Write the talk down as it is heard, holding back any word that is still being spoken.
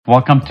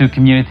Welcome to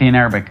Community in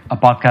Arabic, a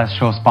podcast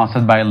show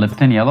sponsored by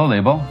Lipton Yellow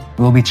Label.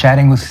 We'll be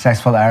chatting with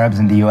successful Arabs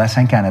in the US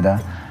and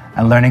Canada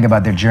and learning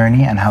about their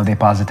journey and how they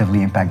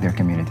positively impact their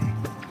community.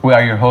 We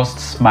are your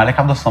hosts, Malik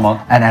Abdul Samad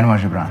and Anwar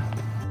Gibran.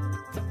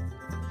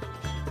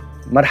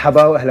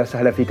 مرحبا واهلا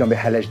وسهلا فيكم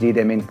بحلقه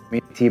جديده من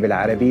كوميونتي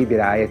بالعربي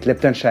برعايه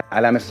ليبتون شاي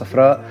العلامه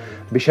الصفراء.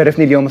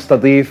 بشرفني اليوم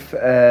استضيف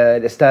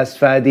الاستاذ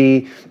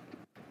فادي.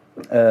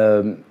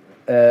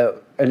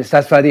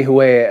 الاستاذ فادي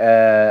هو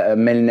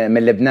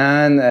من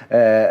لبنان،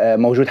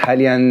 موجود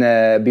حاليا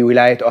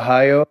بولايه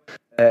اوهايو.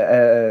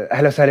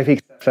 اهلا وسهلا فيك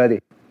استاذ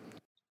فادي.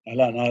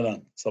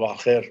 اهلا صباح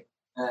الخير.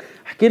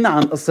 احكي لنا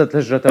عن قصه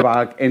الهجره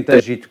تبعك، انت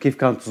جيت وكيف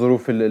كانت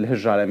ظروف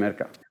الهجره على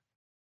امريكا؟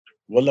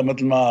 والله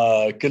مثل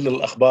ما كل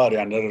الاخبار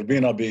يعني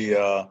ربينا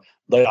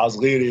بضيعه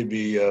صغيره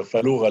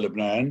بفلوغه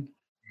لبنان،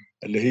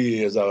 اللي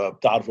هي اذا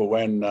بتعرفوا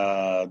وين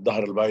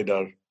ظهر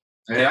البيدر.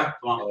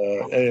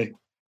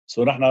 ايه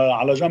سو نحن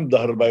على جنب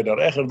ظهر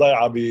البيدر، اخر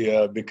ضيعه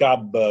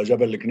بكعب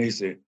جبل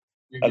الكنيسه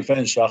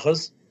 2000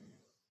 شخص.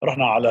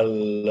 رحنا على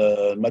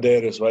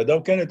المدارس وهذا،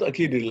 وكانت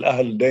اكيد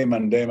الاهل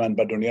دائما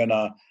بدهم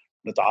ايانا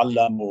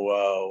نتعلم و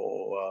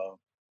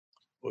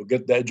get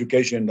the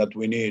education that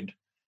we need.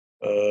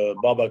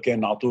 بابا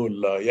كان على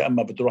طول يا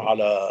اما بتروح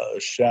على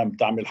الشام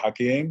تعمل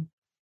حكيم،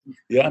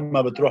 يا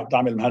اما بتروح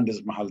تعمل مهندس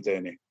بمحل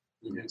تاني.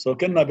 سو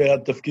كنا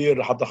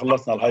بهالتفكير حتى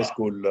خلصنا الهاي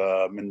سكول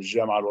من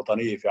الجامعه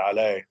الوطنيه في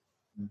علاء،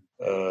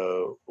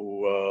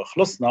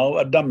 وخلصنا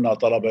وقدمنا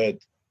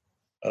طلبات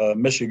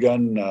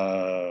ميشيغان،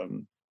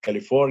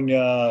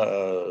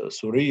 كاليفورنيا،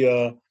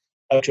 سوريا.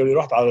 اكشلي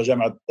رحت على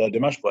جامعه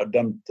دمشق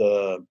وقدمت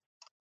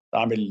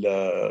اعمل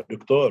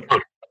دكتور،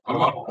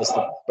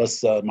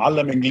 بس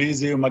معلم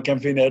انجليزي وما كان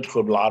فيني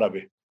ادخل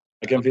بالعربي،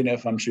 ما كان فيني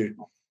افهم شيء.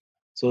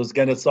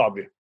 كانت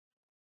صعبه.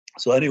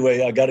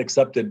 Anyway I got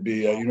accepted by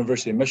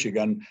University of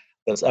Michigan,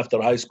 that's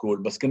after high school.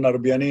 بس كنا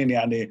ربيانين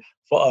يعني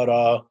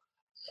فقراء،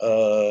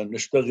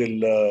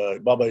 نشتغل،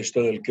 بابا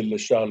يشتغل كل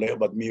الشهر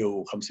يقبض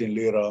 150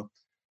 ليرة،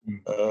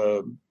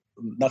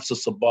 نفس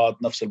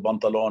الصباط نفس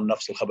البنطلون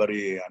نفس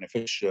الخبرية، يعني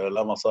فيش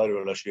لا مصاري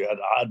ولا شيء.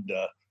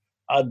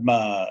 عاد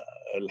ما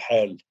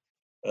الحال.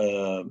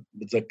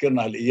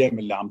 بتذكرنا هالايام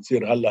اللي عم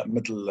تصير هلا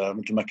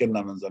مثل ما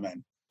كنا من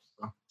زمان.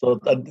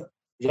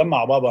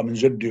 جمع بابا من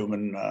جدي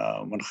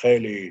ومن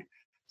خالي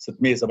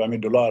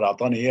 $600-700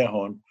 اعطاني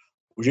اياهم،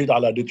 وجيت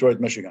على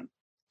ديترويت ميشيغان.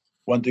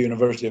 went to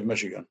University of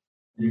Michigan.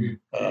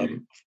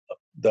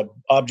 The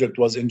object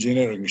was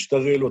engineering،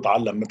 اشتغل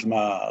وتعلم مثل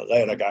ما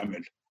غيرك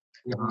عمل.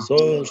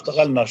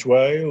 اشتغلنا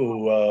شوي،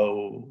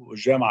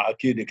 والجامعة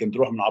أكيد كنت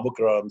روح من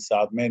عبكرة من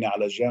الساعة 8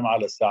 على الجامعة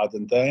للساعة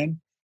 2،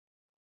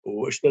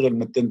 واشتغل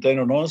من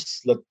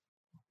 2:30 ل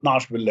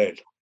 12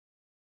 بالليل،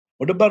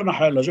 ودبرنا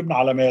حالنا، جبنا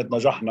علامات،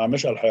 نجحنا،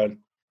 مش الحال.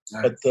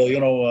 but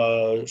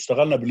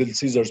اشتغلنا بليتل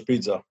سيزرز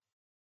بيتزا.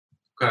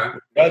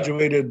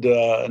 graduated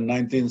in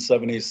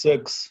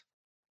 1976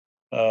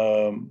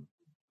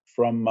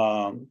 from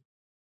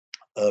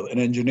in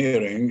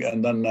engineering, and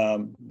then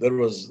there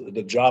was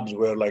the jobs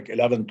were like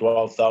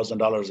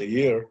 $11,000-12,000 a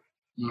year.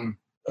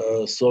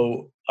 So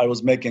I was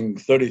making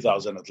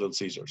 $30,000 at Little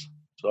Caesars,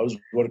 so I was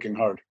working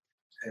hard.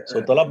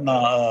 طلبنا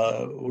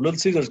وليتل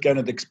سيزرز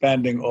كانت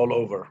expanding all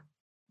over.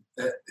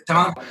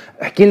 تمام.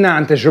 احكي لنا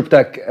عن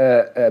تجربتك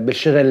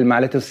بالشغل مع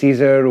ليتل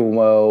سيزر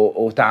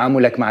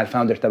وتعاملك مع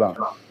الفاوندر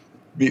تبعه.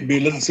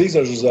 بليتل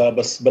سيزرز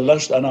بس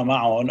بلشت انا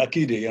معهم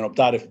اكيد،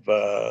 بتعرف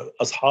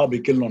اصحابي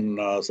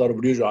كلهم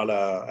صاروا بيجوا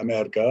على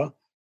امريكا.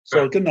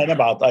 كنا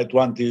نبعت اي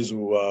 20s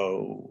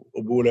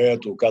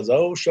وبولات وكذا،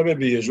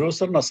 والشباب يجوا،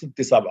 صرنا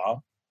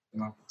 6-7.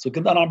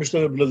 كنت انا عم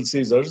بشتغل بليتل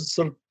سيزرز،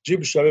 صرت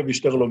جيب الشباب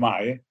يشتغلوا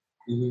معي،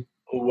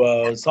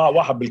 وصار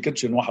واحد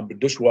بالكيتشن، واحد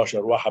بالدش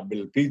واشر، واحد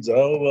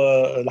بالبيتزا،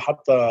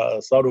 ولحتى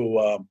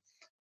صاروا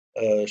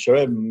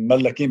شباب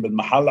ملكين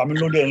بالمحل،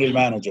 عملوا لي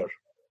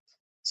المانجر.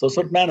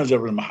 صرت مانجر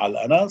بالمحل.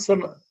 انا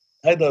صرت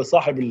هيدا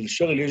صاحب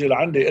الشغل يجي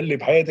لعندي يقول لي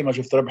بحياتي ما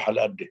شفت ربح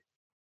هالقد.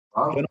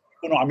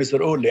 كانوا عم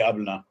يسرقوا لي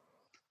قبلنا،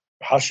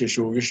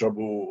 بحششوا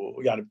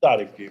ويشربوا، يعني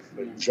بتعرف كيف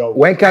الجو.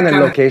 وين كان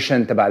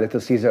اللوكيشن تبع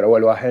ليتل سيزر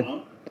اول واحد؟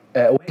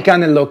 وين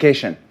كان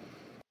اللوكيشن؟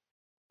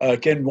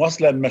 كان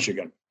واصلة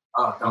ميشيغان.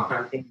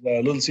 Okay.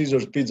 Little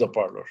Caesars Pizza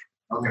Parlor.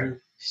 Okay.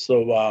 So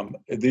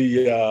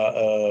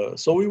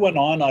we went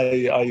on.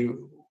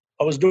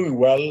 I was doing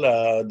well.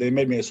 They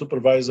made me a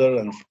supervisor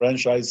and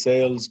franchise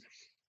sales,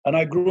 and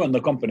I grew in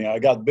the company. I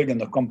got big in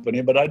the company,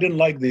 but I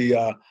didn't like the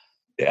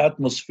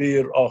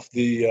atmosphere of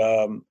the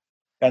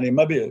يعني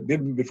ما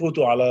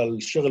بيفوتوا على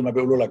الشغل، ما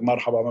بيقولوا لك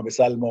مرحبا، ما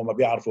بيسلموا، ما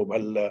بيعرفوا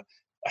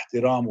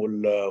بهالاحترام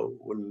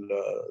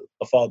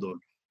والتفاضل.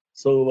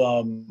 So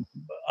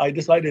I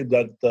decided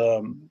that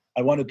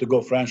I wanted to go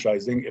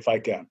franchising if I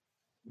can.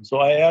 So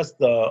I asked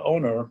the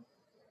owner,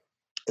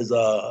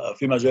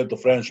 في مجال to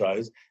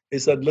franchise. He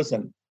said,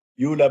 "Listen,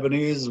 you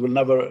Lebanese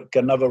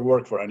can never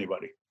work for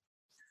anybody."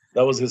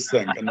 That was his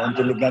thing. إنه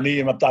أنتوا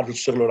اللبنانيين ما بتعرفوا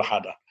تشتغلوا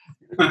لحدا.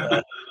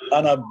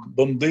 أنا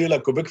بمضي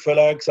لك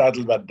وبكفلك ساعة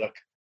اللي بدك.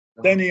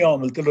 ثاني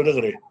يوم قلت له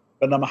دغري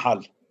بدنا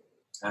محل.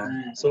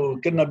 So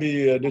كنا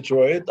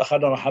بديترويت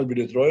أخذنا محل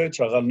بديترويت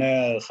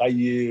شغلناه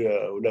خيي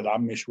ولاد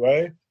عمي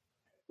شوي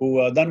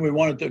then we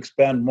wanted to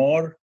expand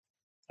more.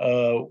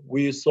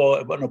 We saw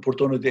an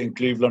opportunity in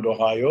Cleveland,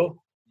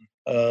 Ohio.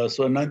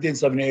 So in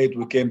 1978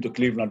 we came to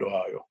Cleveland,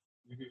 Ohio.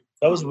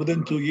 That was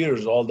within 2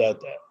 years all that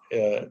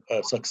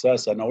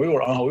success, and we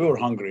were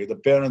hungry. The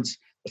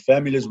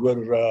families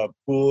were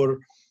poor.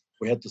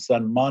 We had to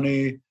send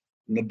money.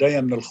 نتضايق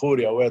من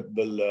الخوري اوقات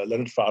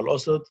لندفع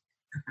القسط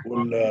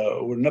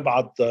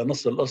ونبعت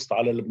نص القسط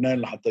على لبنان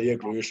لحتى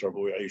ياكلوا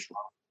ويشربوا ويعيشوا.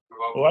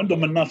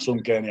 وعندهم من نفسهم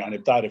كان يعني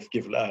بتعرف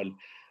كيف الاهل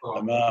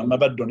ما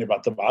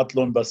بدهم تبعت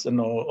لهم بس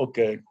انه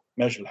اوكي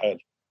ماشي الحال.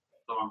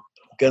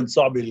 كانت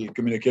صعبه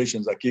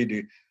الكوميونيكيشنز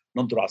اكيد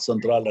ننطر على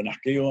السنترال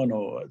لنحكيهم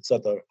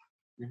واتسترا.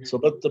 So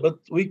but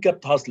we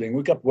kept hustling,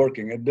 we kept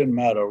working. It didn't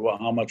matter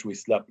how much we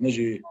slept.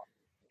 نجي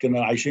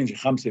كنا عايشين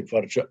 5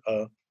 بفرد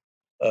شقه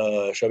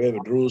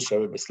شباب دروز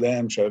شباب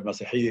اسلام شباب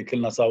مسيحيه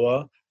كلنا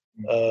سوا.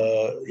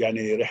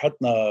 يعني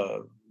ريحتنا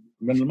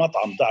من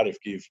المطعم تعرف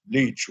كيف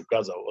بليتش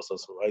وكذا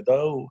وقصص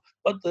وهيدا.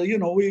 But you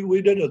know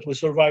we did it, we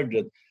survived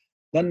it.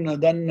 Then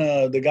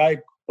the guy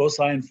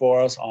co-signed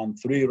for us on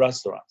 3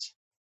 restaurants.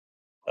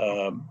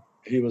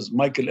 He was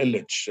Michael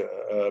Illich,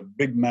 a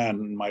big man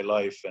in my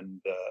life and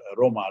a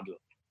role model.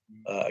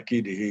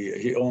 أكيد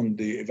he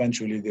owned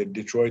eventually the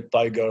Detroit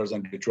Tigers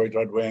and Detroit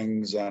Red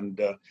Wings, and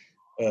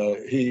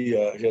he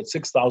had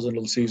 6,000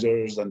 Little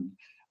Caesars, and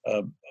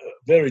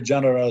very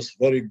generous,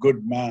 very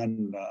good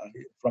man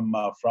from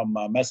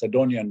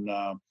Macedonian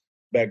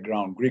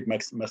background, Greek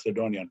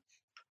Macedonian,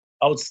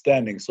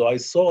 outstanding. So I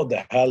saw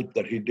the help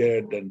that he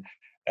did,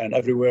 and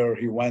everywhere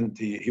he went,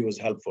 he was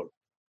helpful.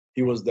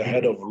 He was the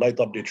head of Light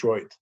Up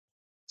Detroit,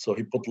 so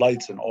he put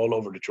lights in all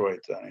over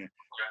Detroit.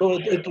 So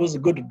it was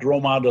a good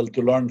role model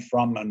to learn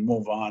from and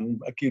move on.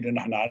 أكيد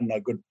نحن عندنا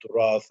good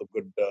تراث,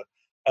 good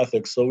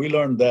ethics, so we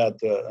learned that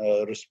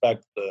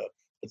respect,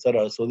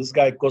 etc. So this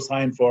guy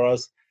co-signed for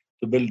us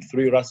to build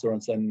 3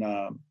 restaurants in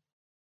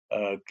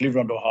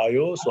Cleveland,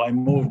 Ohio. So I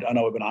moved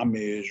أنا وابن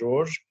عمي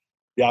جورج,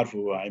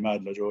 بيعرفوا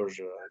عماد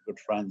لجورج, good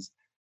friends.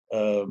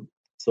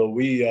 So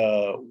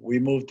we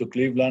moved to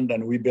Cleveland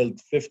and we built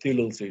 50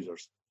 Little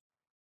Caesars.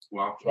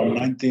 Wow. From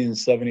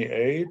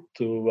 1978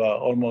 to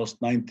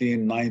almost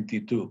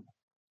 1992.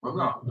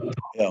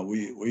 Yeah,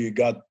 we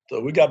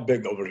got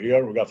big over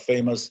here. We got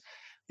famous,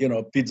 you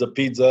know, pizza,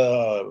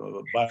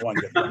 buy one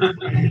get one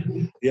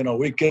free. You know,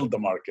 we killed the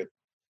market.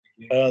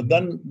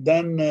 Then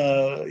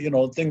you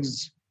know,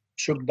 things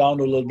shook down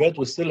a little bit.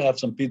 We still have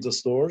some pizza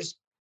stores.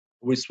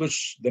 We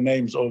switched the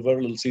names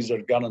over. Little Caesar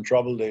got in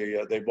trouble.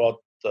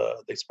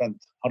 They spent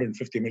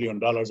 $150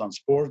 million on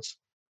sports.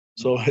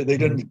 So they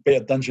didn't pay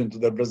attention to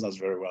their business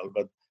very well,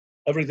 but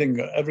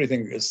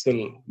everything is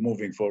still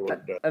moving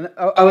forward.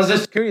 I was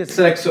just curious,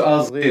 سألك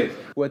سؤال صغير.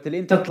 وقت اللي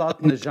أنت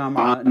طلعت من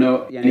الجامعة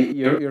إنه يعني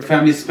your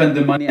family spent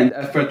the money and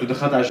effort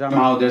ودخلت على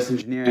الجامعة ودرس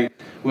engineering.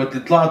 وقت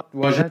طلعت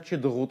واجهت شيء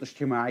ضغوط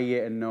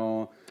اجتماعية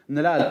إنه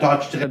لا تقعد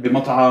تشتغل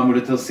بمطعم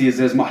وليتل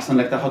سيزرز ما أحسن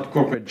لك تاخذ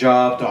corporate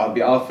job تقعد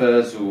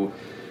بأوفيس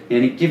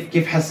يعني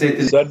كيف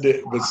حسيت؟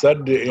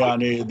 بتصدق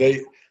يعني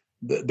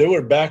they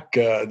were back,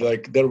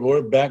 like there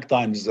were back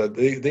times that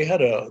they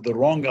had the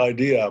wrong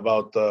idea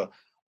about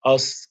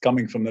us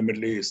coming from the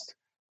Middle East.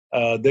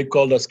 They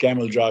called us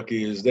camel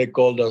jockeys, they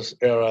called us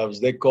Arabs,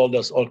 they called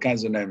us all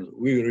kinds of names.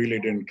 We really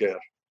didn't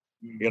care.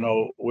 You know,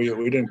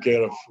 we didn't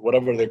care if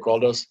whatever they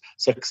called us.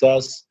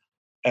 Success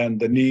and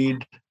the need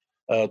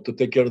to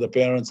take care of the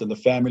parents and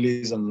the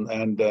families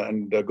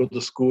and go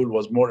to school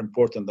was more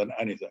important than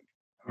anything.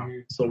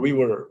 So we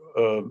were,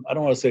 I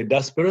don't want to say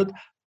desperate,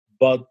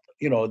 but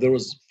you know, there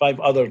was 5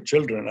 other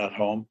children at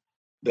home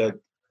that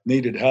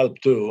needed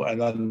help too, and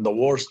then the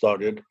war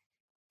started,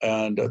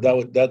 and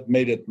that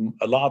made it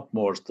a lot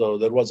more. So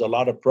there was a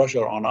lot of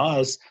pressure on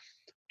us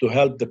to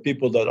help the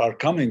people that are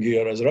coming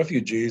here as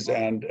refugees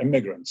and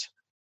immigrants.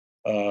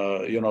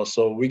 You know,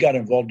 so we got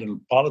involved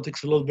in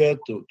politics a little bit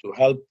to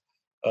help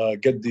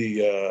get the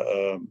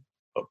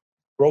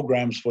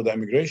programs for the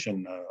immigration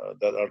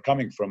that are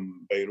coming from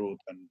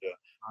Beirut and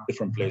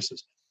different places.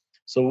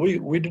 So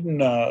we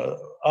didn't,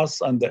 us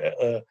and the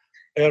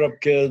Arab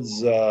kids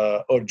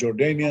or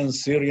Jordanians,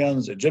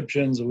 Syrians,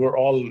 Egyptians, we're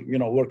all, you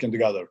know, working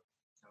together.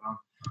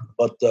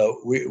 But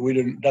we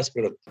didn't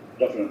desperate,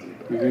 definitely.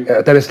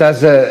 طيب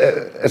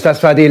استاذ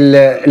فادي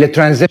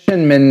الترانزيشن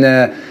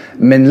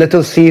من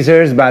ليتل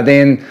سيزرز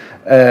بعدين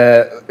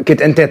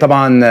كنت انت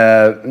طبعا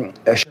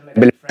شغلك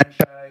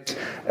بالفرانشايز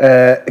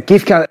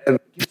كيف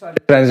صار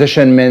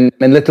الترانزيشن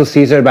من ليتل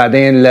سيزر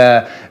بعدين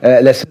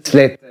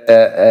لسلسله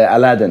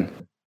ألادين؟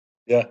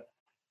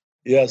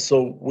 Yeah.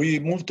 So we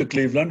moved to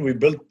Cleveland. We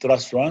built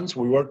restaurants.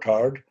 We worked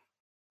hard,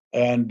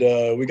 and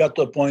we got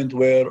to a point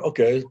where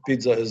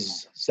pizza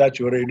is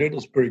saturated.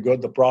 It's pretty good.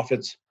 The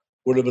profits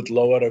were a little bit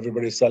lower.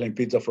 Everybody's selling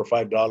pizza for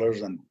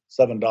 $5 and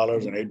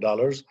 $7 and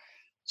 $8.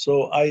 So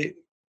I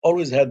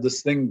always had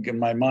this thing in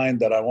my mind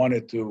that I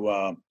wanted to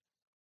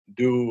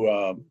do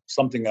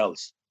something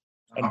else,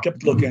 and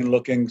kept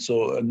looking. So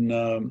in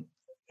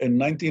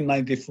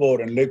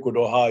 1994 in Lakewood,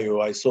 Ohio,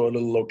 I saw a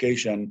little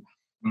location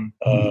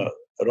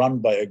run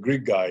by a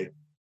Greek guy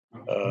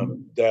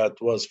that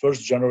was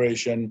first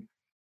generation,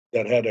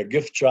 that had a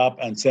gift shop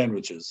and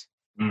sandwiches.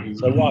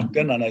 So I walked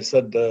in and I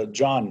said,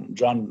 John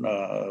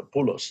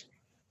Poulos,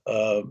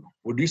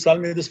 would you sell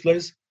me this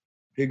place?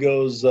 He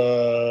goes,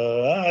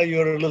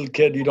 you're a little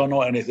kid, you don't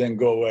know anything,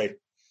 go away.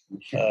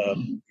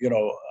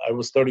 I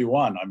was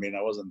 31. I mean,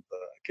 I wasn't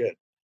a kid.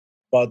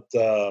 But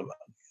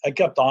I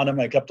kept on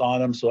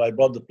him. So I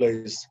bought the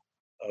place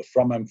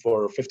from him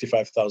for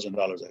 $55,000,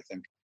 I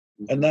think.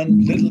 And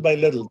then little by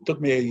little, it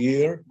took me a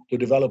year to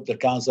develop the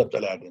concept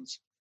Aladdin's.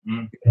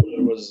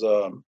 There was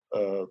a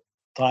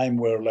time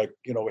where,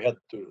 we had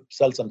to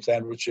sell some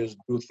sandwiches,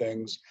 do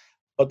things.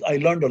 But I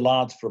learned a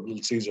lot from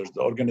Little Caesars,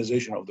 the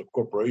organization of the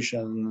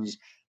corporations,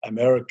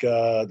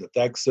 America, the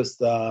tax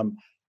system,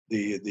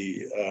 the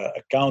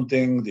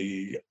accounting,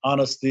 the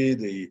honesty,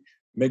 the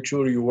make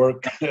sure you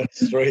work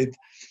straight.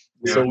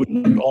 Yeah. So we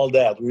learned all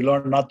that. We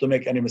learned not to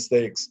make any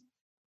mistakes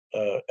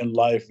in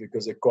life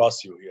because it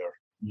costs you here.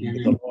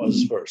 The law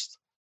is first.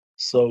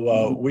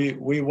 So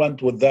we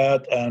went with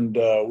that, and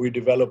we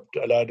developed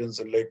Aladdin's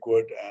in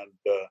Lakewood. And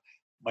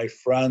my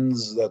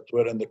friends that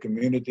were in the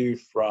community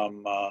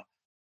from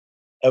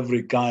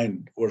every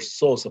kind were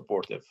so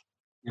supportive.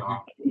 I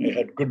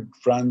had good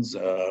friends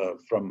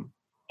from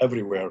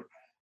everywhere,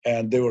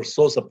 and they were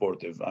so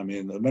supportive. I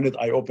mean, the minute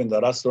I opened the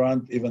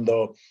restaurant, even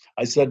though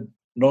I said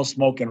no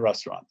smoking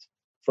restaurant,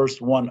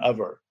 first one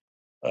ever,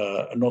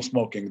 no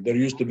smoking. There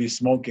used to be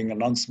smoking and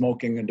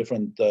non-smoking and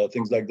different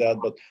things like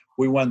that, but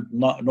we went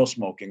no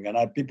smoking.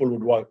 And people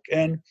would walk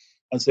in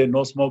and say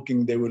no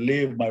smoking. They would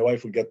leave. My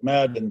wife would get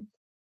mad and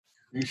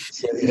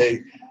say,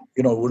 hey,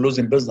 we're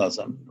losing business,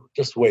 and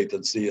just wait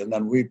and see. And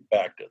then we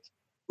packed it.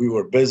 We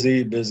were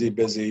busy.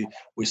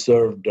 We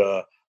served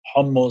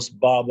hummus,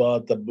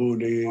 baba,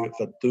 tabbouleh,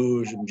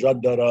 fattoush,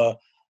 mjaddara,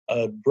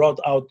 brought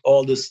out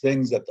all these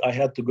things that I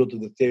had to go to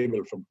the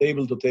table, from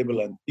table to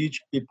table, and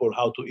teach people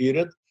how to eat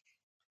it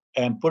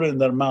and put it in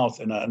their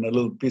mouth in a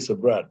little piece of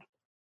bread.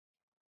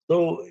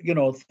 So,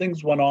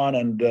 things went on,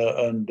 and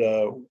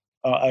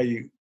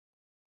I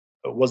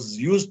was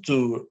used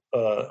to,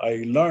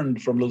 I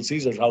learned from Little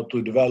Caesars how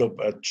to develop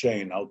a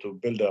chain, how to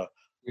build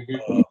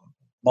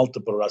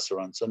multiple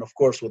restaurants. And of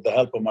course, with the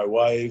help of my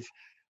wife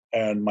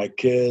and my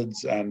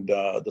kids and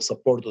the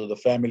support of the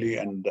family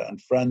and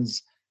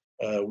friends,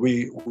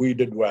 we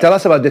did well. Tell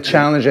us about the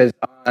challenges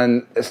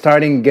on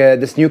starting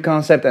this new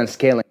concept and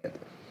scaling it.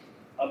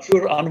 I'm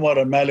sure Anwar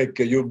and Malik,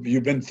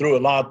 you've been through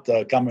a lot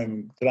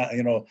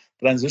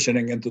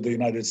transitioning into the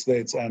United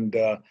States, and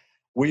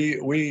we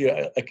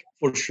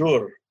for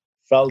sure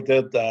felt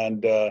it.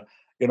 And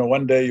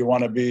one day you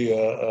want to be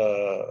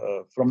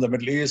from the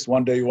Middle East,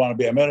 one day you want to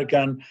be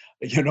American,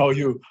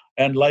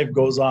 and life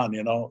goes on,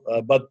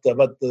 But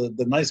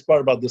the nice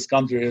part about this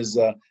country is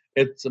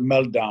it's a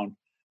meltdown.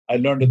 I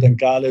learned it in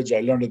college.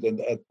 I learned it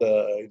at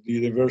the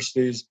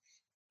universities.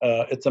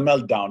 It's a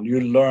meltdown.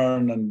 You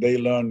learn and they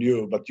learn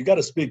you, but you got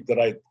to speak the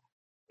right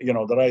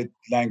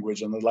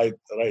language and the right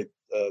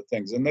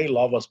things. And they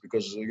love us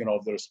because of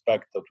the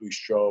respect that we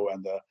show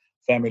and the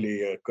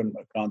family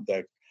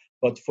contact.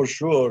 But for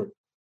sure,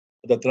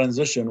 the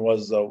transition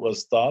was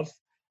tough.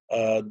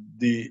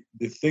 The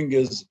thing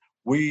is,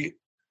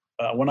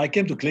 when I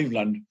came to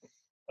Cleveland,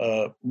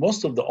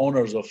 most of the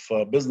owners of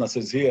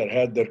businesses here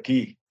had their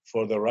key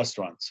for their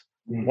restaurants.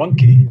 One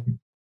key.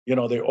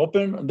 They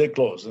open and they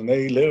close, and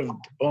they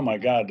lived. Oh my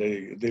God,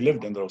 they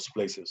lived in those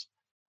places.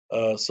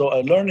 So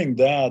learning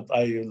that,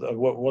 I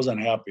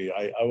wasn't happy.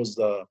 I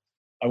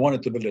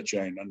wanted to build a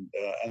chain,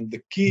 and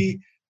the key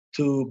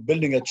to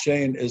building a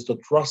chain is to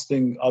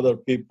trusting other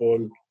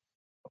people,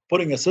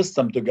 putting a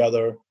system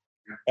together,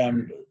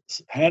 and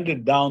hand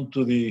it down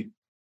to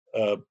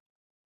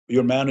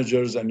your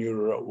managers and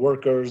your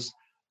workers,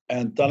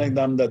 and telling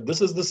them that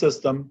this is the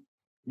system.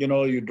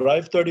 You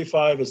drive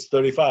 35, it's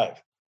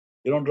 35.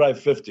 You don't drive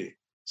 50.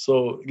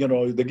 So,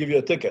 they give you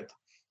a ticket.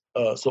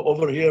 So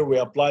over here, we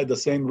apply the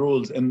same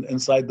rules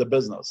inside the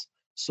business.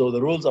 So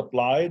the rules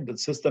applied, the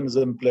system is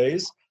in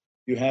place,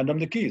 you hand them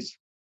the keys.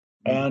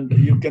 And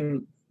you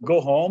can go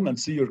home and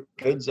see your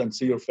kids and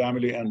see your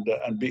family and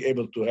be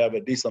able to have a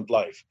decent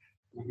life.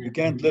 You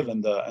can't live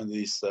in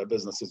these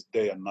businesses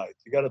day and night.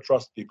 You got to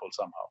trust people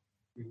somehow.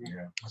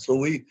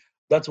 So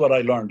that's what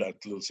I learned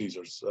at Little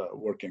Caesars,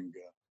 working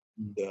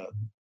the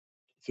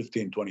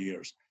 15, 20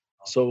 years.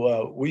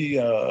 So we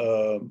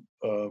learned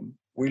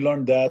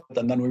that,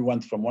 and then we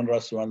went from one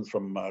restaurant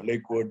from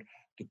Lakewood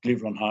to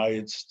Cleveland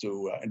Heights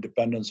to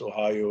Independence,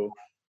 Ohio.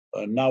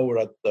 Now we're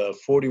at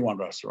 41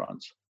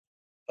 restaurants.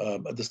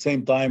 At the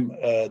same time,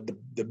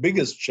 the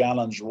biggest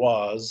challenge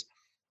was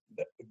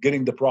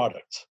getting the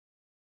product.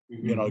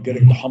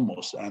 Getting the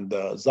hummus and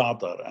the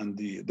za'atar, and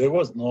there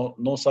was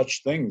no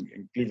such thing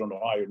in Cleveland,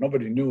 Ohio.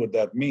 Nobody knew what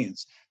that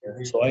means.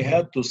 So I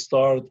had to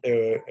start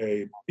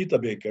a pita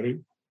bakery.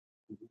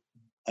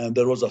 And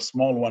there was a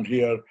small one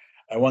here.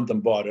 I went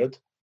and bought it,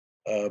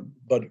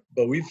 but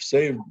we've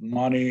saved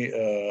money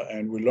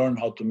and we learned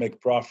how to make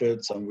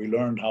profits and we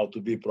learned how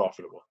to be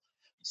profitable.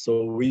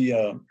 So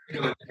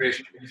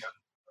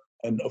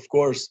and of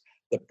course,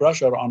 the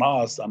pressure on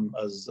us,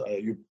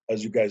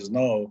 as you guys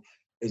know,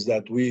 is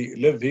that we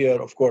live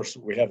here. Of course,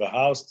 we have a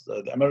house.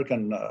 The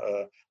American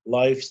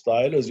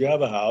lifestyle is you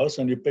have a house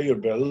and you pay your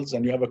bills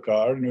and you have a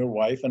car and your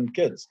wife and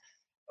kids.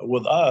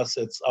 With us,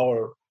 it's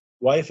our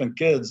wife and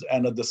kids,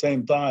 and at the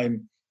same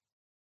time,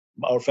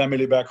 our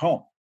family back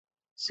home.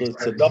 So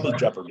it's a double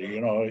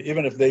jeopardy.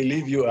 Even if they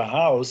leave you a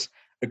house,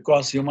 it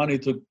costs you money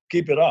to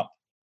keep it up.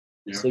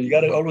 Yeah. So you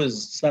got to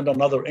always send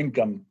another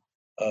income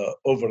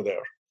over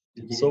there.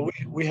 Mm-hmm. So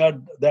we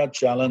had that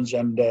challenge,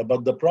 and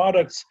but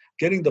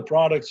getting the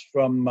products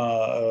from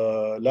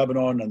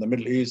Lebanon and the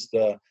Middle East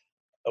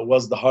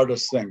was the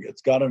hardest thing.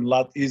 It's gotten a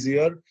lot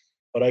easier,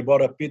 but I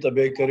bought a pita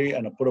bakery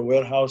and I put a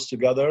warehouse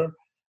together,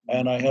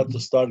 and I had to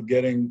start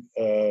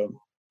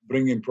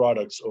bringing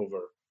products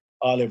over.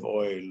 Olive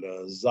oil,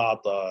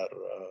 za'atar,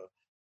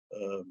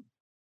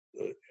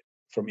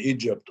 from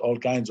Egypt, all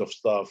kinds of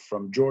stuff,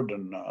 from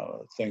Jordan,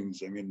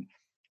 things. I mean,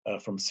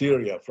 from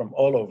Syria, from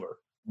all over.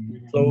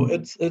 Mm-hmm. So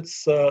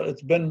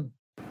it's been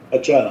a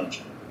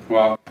challenge.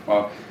 Wow.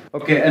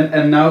 Okay,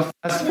 and now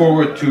fast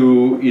forward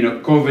to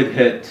COVID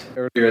hit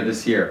earlier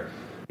this year.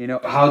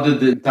 How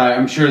did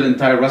I'm sure the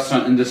entire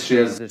restaurant industry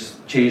has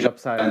just changed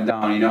upside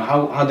down.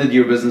 How did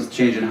your business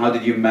change, and how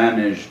did you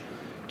manage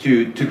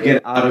to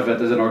get out of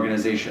it as an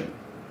organization?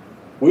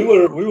 We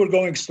were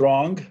going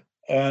strong,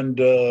 and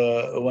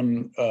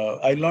when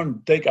I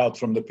learned takeout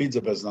from the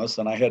pizza business,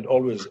 and I had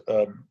always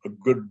a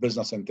good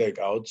business in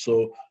takeout,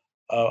 so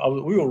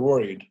we were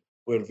worried.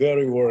 We were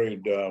very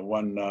worried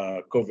when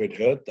COVID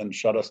hit and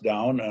shut us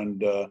down, and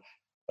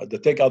the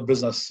takeout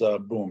business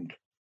boomed.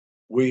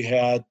 We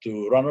had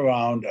to run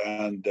around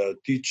and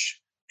teach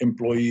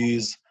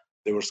employees.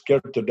 They were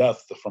scared to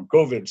death from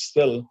COVID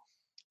still,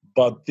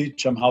 but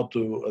teach them how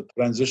to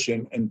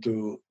transition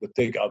into the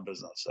takeout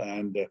business.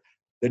 And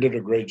they did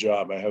a great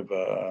job. I have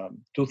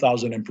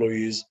 2,000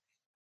 employees,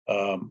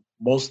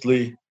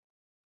 mostly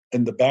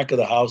in the back of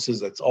the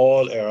houses. It's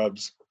all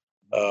Arabs,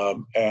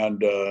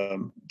 and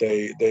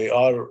they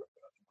are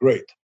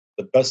great.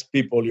 The best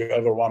people you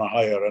ever want to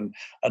hire, and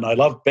I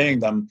love paying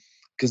them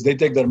because they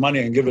take their money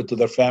and give it to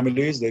their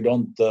families. They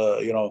don't,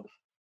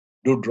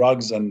 do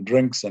drugs and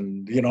drinks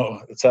and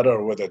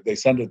etc. with it. They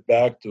send it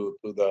back to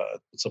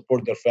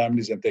support their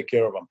families and take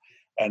care of them.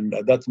 And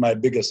that's my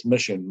biggest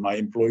mission. My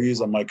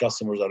employees and my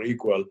customers are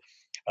equal,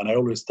 and I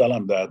always tell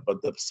them that.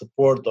 But the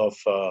support of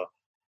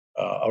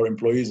our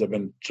employees have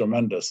been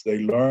tremendous. They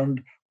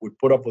learned. We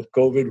put up with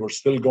COVID. We're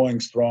still going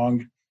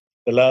strong.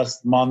 The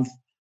last month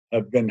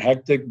have been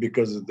hectic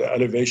because the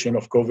elevation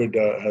of COVID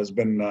has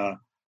been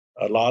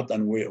a lot.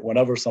 And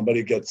whenever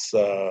somebody gets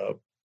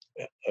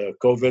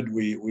COVID,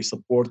 we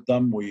support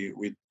them.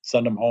 We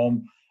send them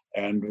home,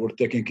 and we're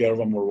taking care of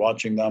them. We're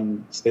watching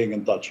them, staying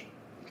in touch.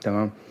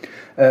 Tamam.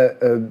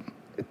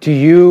 To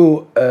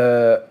you,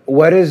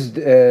 what is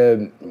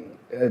the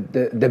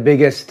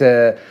biggest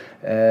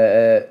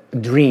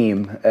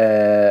dream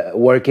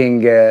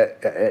working?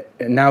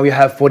 Now you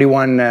have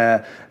 41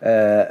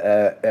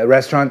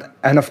 restaurant,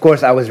 and of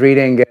course I was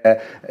reading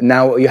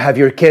now you have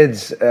your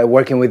kids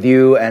working with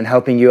you and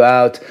helping you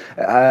out.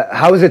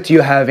 How is it to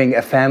you having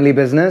a family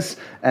business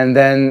and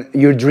then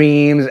your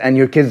dreams and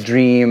your kids'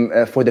 dream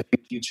for the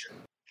future?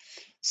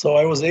 So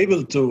I was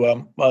able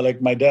to,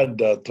 like my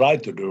dad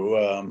tried to do,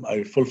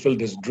 I fulfilled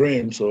his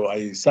dream. So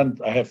I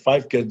have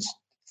 5 kids,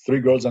 3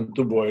 girls and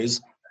 2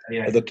 boys.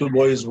 Yeah. The 2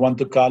 boys went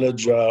to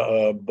college,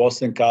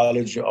 Boston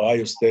College,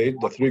 Ohio State.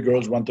 The 3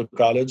 girls went to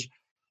college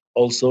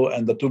also.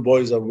 And the 2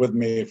 boys are with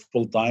me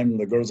full time.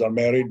 The girls are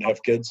married,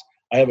 have kids.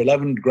 I have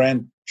 11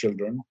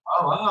 grandchildren.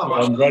 Oh, wow.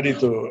 I'm ready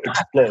to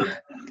explode.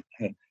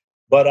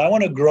 But I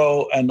want to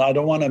grow, and I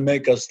don't want to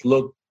make us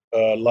look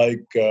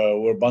like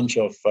we're a bunch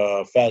of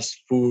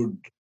fast food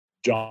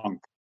junk.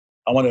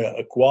 I want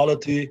a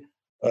quality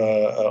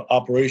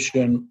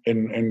operation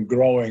in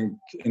growing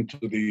into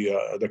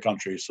the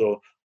country.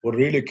 So we're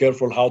really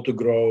careful how to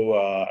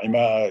grow.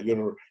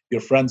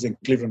 Your friends in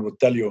Cleveland would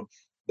tell you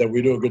that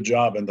we do a good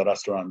job in the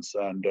restaurants,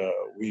 and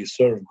we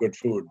serve good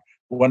food.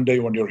 One day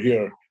when you're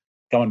here,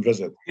 come and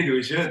visit.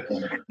 We should.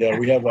 Yeah,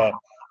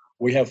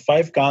 we have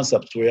 5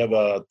 concepts. We have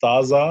a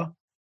Taza.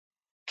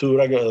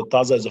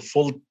 Taza is a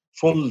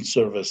full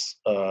service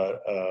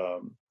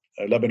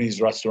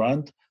Lebanese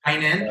restaurant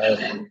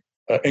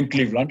in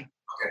Cleveland.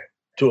 Okay.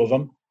 2 of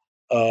them.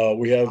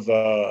 We have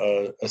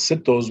a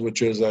Sittos,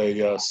 which is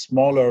a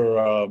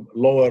smaller,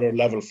 lower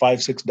level,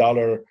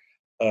 $5-6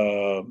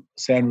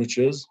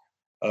 sandwiches.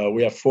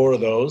 We have 4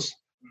 of those,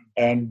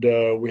 and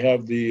we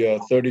have the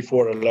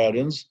 34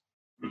 Aladdins,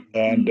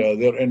 and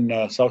they're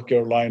in South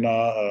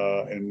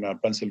Carolina, in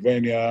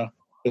Pennsylvania,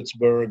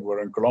 Pittsburgh.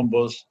 We're in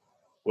Columbus.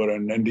 We're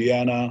in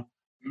Indiana.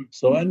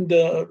 So, and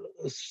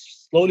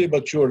slowly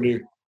but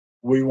surely,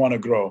 we want to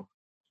grow.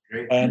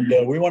 Great. And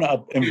we want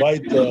to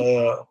invite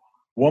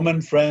women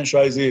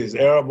franchisees,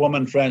 Arab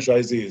women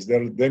franchisees.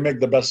 They make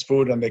the best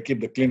food and they keep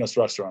the cleanest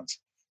restaurants.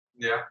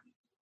 Yeah.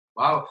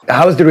 Wow.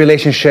 How's the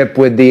relationship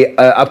with the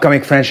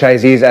upcoming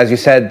franchisees? As you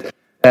said,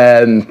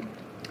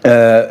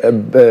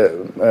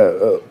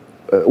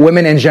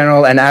 women in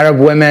general and Arab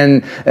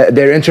women,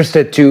 they're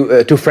interested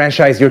to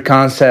franchise your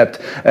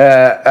concept.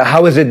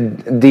 How is it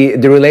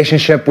the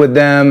relationship with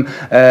them,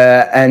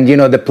 and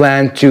the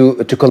plan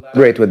to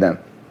collaborate with them?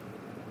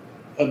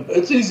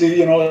 It's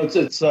easy,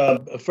 It's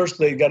first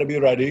they got to be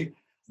ready.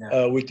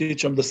 Yeah. We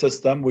teach them the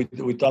system.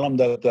 We tell them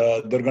that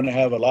they're going to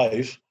have a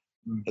life.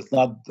 It's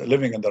not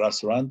living in the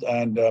restaurant,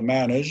 and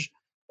manage.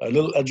 A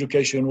little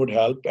education would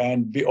help,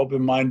 and be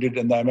open-minded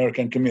in the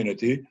American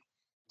community,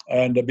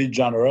 and be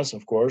generous,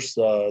 of course.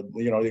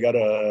 You got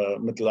to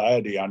مثل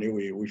عادي يعني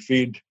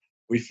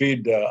we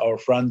feed our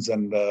friends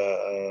and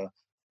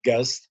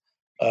guests,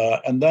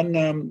 and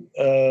then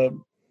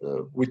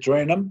we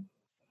train them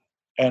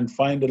and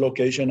find a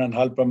location and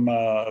help them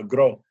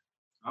grow.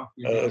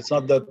 It's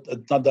not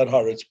that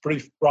hard. It's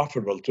pretty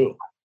profitable too.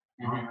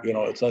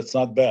 It's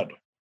not bad.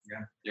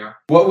 Yeah.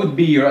 What would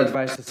be your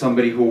advice to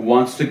somebody who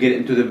wants to get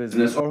into the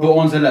business, or who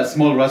owns a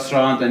small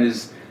restaurant and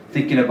is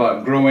thinking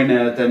about growing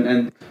it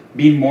and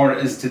being more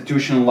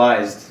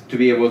institutionalized to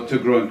be able to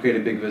grow and create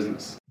a big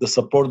business? The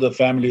support of the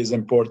family is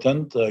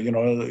important.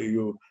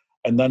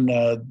 And then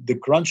the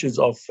crunches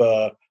of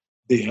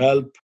the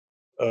help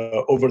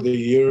over the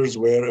years,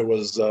 where it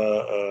was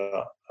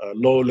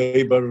low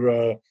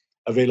labor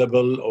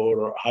available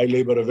or high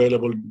labor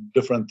available,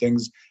 different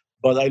things.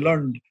 But I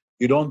learned,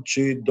 you don't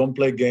cheat, don't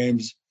play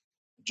games.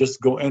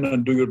 Just go in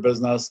and do your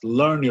business,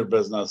 learn your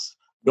business.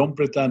 Don't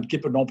pretend,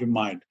 keep an open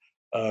mind.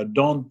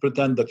 Don't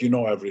pretend that you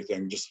know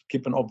everything. Just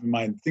keep an open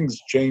mind. Things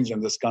change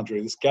in this country.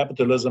 This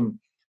capitalism,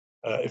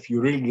 if you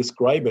really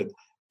describe it,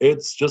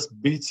 it's just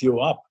beats you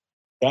up.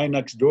 Guy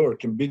next door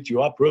can beat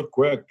you up real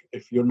quick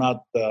if you're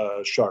not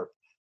sharp.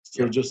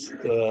 So just,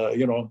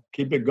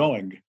 keep it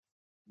going.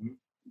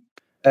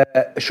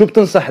 شو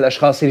بتنصح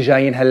الأشخاص اللي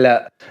جايين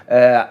هلا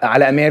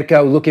على أمريكا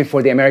و looking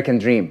for the American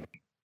dream؟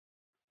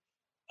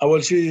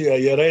 أول شيء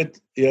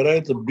يا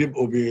ريت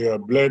بيبقوا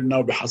ببلادنا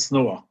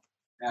وبيحسنوها.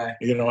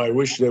 I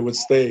wish they would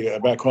stay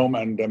back home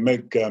and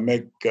make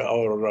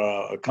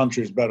our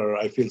countries better.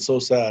 I feel so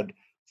sad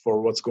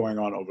for what's going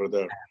on over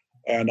there,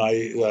 and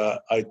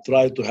I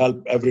try to help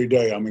every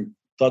day. I'm in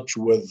touch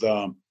with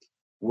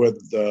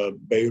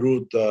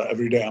Beirut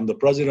every day. I'm the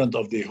president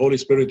of the Holy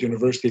Spirit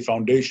University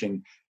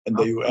Foundation in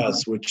the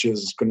U.S., which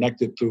is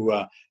connected to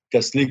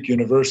Catholic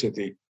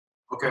University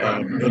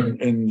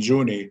in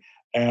Juni.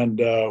 And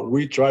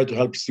we try to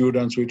help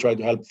students, we try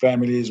to help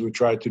families, we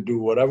try to do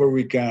whatever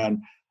we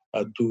can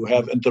to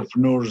have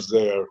entrepreneurs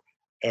there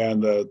and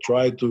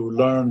try to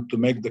learn to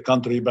make the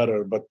country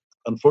better. But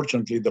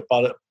unfortunately, the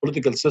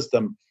political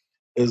system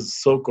is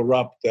so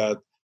corrupt that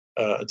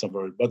it's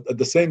unfair. But at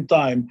the same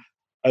time,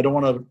 I don't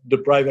want to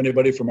deprive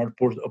anybody from our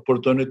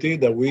opportunity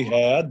that we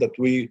had, that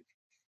we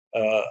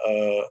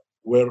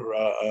were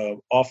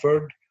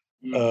offered.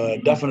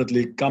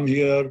 Definitely come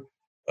here.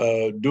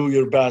 Do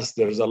your best.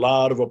 There's a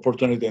lot of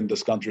opportunity in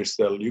this country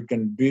still. You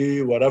can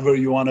be whatever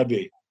you want to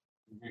be.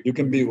 You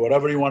can be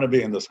whatever you want to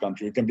be in this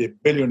country. You can be a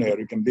billionaire.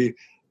 You can be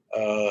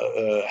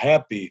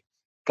happy,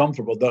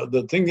 comfortable.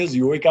 The thing is,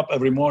 you wake up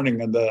every morning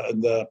and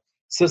the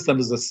system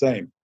is the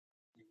same.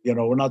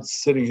 We're not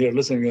sitting here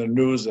listening to the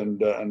news and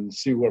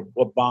see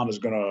what bomb is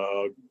going to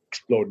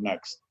explode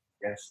next.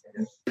 Yes.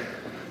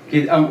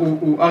 أكيد.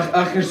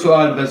 وآخر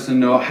سؤال بس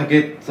إنه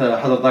حكيت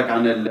حضرتك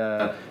عن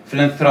ال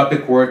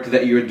philanthropic work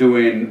that you're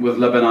doing with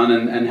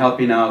Lebanon and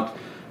helping out.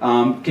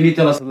 Can you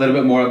tell us a little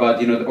bit more about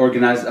the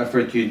organized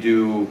effort you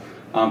do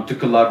to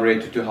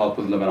collaborate to help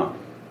with Lebanon?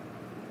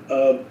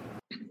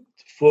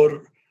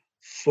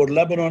 For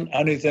Lebanon,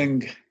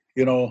 anything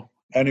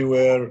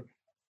anywhere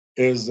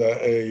is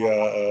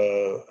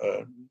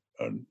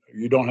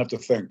you don't have to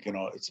think,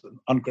 it's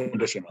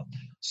unconditional.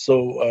 So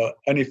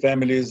any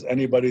families,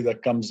 anybody that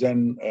comes in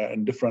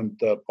different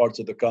parts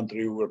of the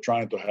country, we're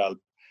trying to help.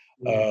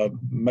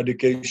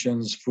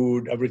 Medications,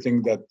 food,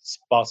 everything that's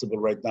possible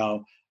right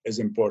now is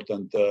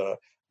important.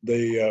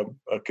 The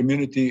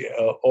community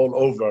all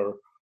over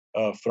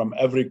from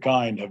every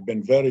kind have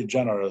been very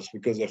generous,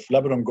 because if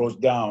Lebanon goes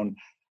down,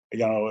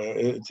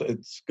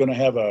 it's going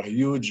to have a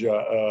huge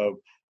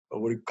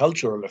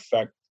cultural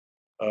effect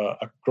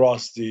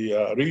across the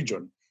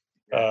region.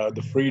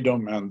 The freedom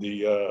and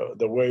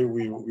the way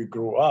we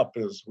grew up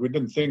is, we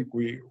didn't think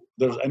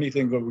there's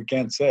anything that we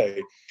can't say,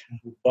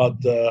 but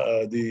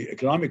the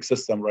economic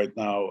system right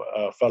now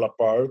fell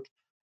apart,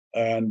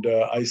 and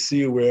I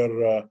see where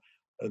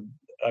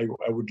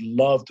I would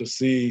love to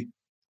see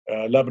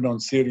Lebanon,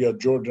 Syria,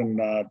 Jordan,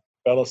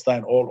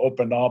 Palestine all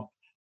open up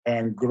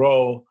and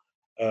grow.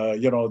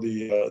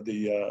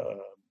 The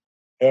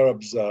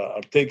Arabs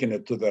are taking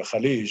it to the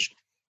Khalij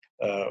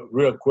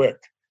real quick.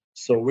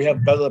 So we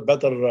have better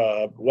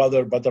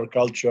weather, better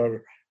culture,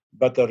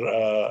 better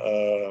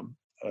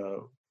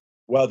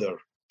weather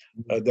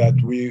that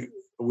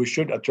we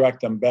should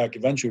attract them back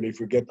eventually if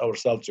we get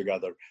ourselves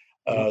together.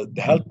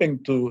 Helping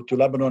to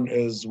Lebanon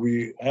is,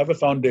 we have a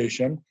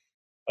foundation.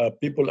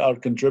 People are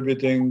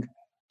contributing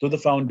to the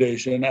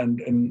foundation,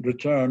 and in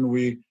return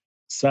we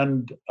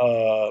send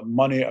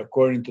money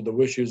according to the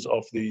wishes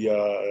of the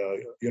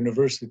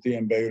university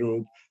in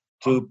Beirut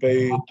to pay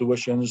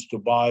tuitions, to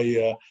buy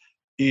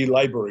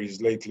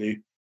e-libraries lately.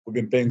 We've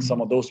been paying some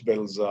of those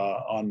bills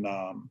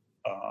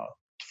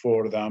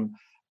for them,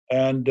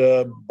 and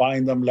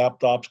buying them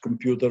laptops,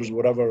 computers,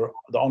 whatever.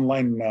 The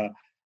online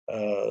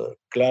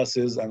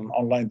classes and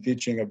online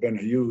teaching have been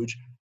huge.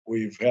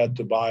 We've had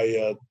to buy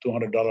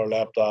 $200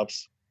 laptops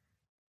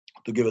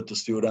to give it to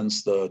students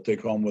to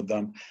take home with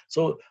them.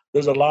 So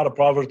there's a lot of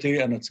poverty,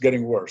 and it's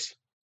getting worse.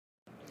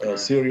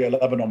 Syria,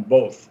 Lebanon,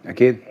 both.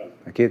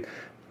 أكيد.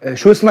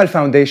 شو اسمها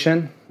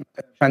الفاونديشن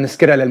عشان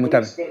نذكرها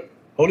للمتابع؟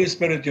 Holy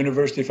Spirit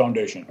University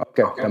Foundation.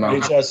 اوكي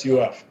تمام.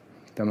 HSUF.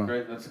 تمام.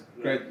 Great, that's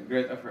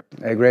great effort.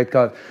 A great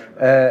call.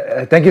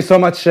 Thank you so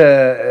much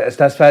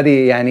أستاذ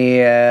فادي.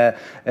 يعني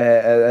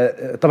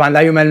طبعا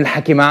لا يمل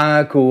الحكي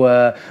معك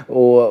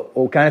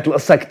وكانت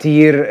القصة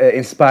كتير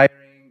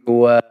inspiring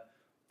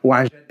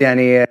وعن جد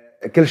يعني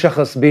كل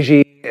شخص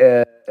بيجي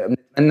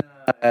بنتمنى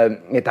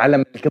يتعلم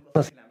من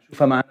القصص اللي عم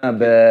نشوفها معنا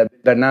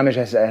ببرنامج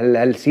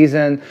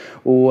هالسيزون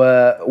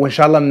وإن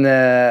شاء الله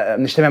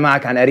بنجتمع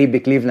معك عن قريب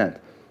بكليفلاند.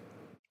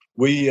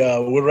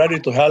 We're ready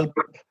to help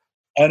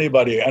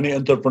anybody, any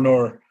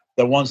entrepreneur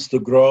that wants to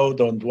grow,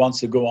 that wants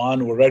to go on.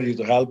 We're ready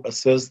to help,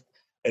 assist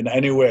in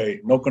any way,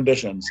 no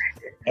conditions.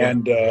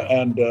 And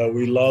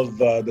we love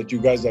that you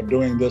guys are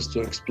doing this to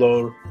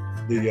explore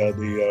the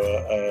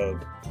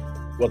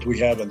what we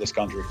have in this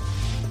country.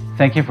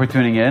 Thank you for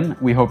tuning in.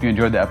 We hope you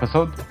enjoyed the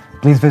episode.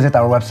 Please visit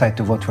our website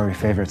to vote for your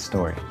favorite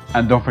story.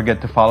 And don't forget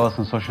to follow us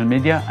on social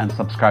media and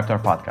subscribe to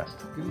our podcast.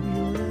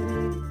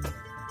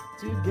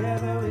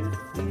 Together with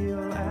you.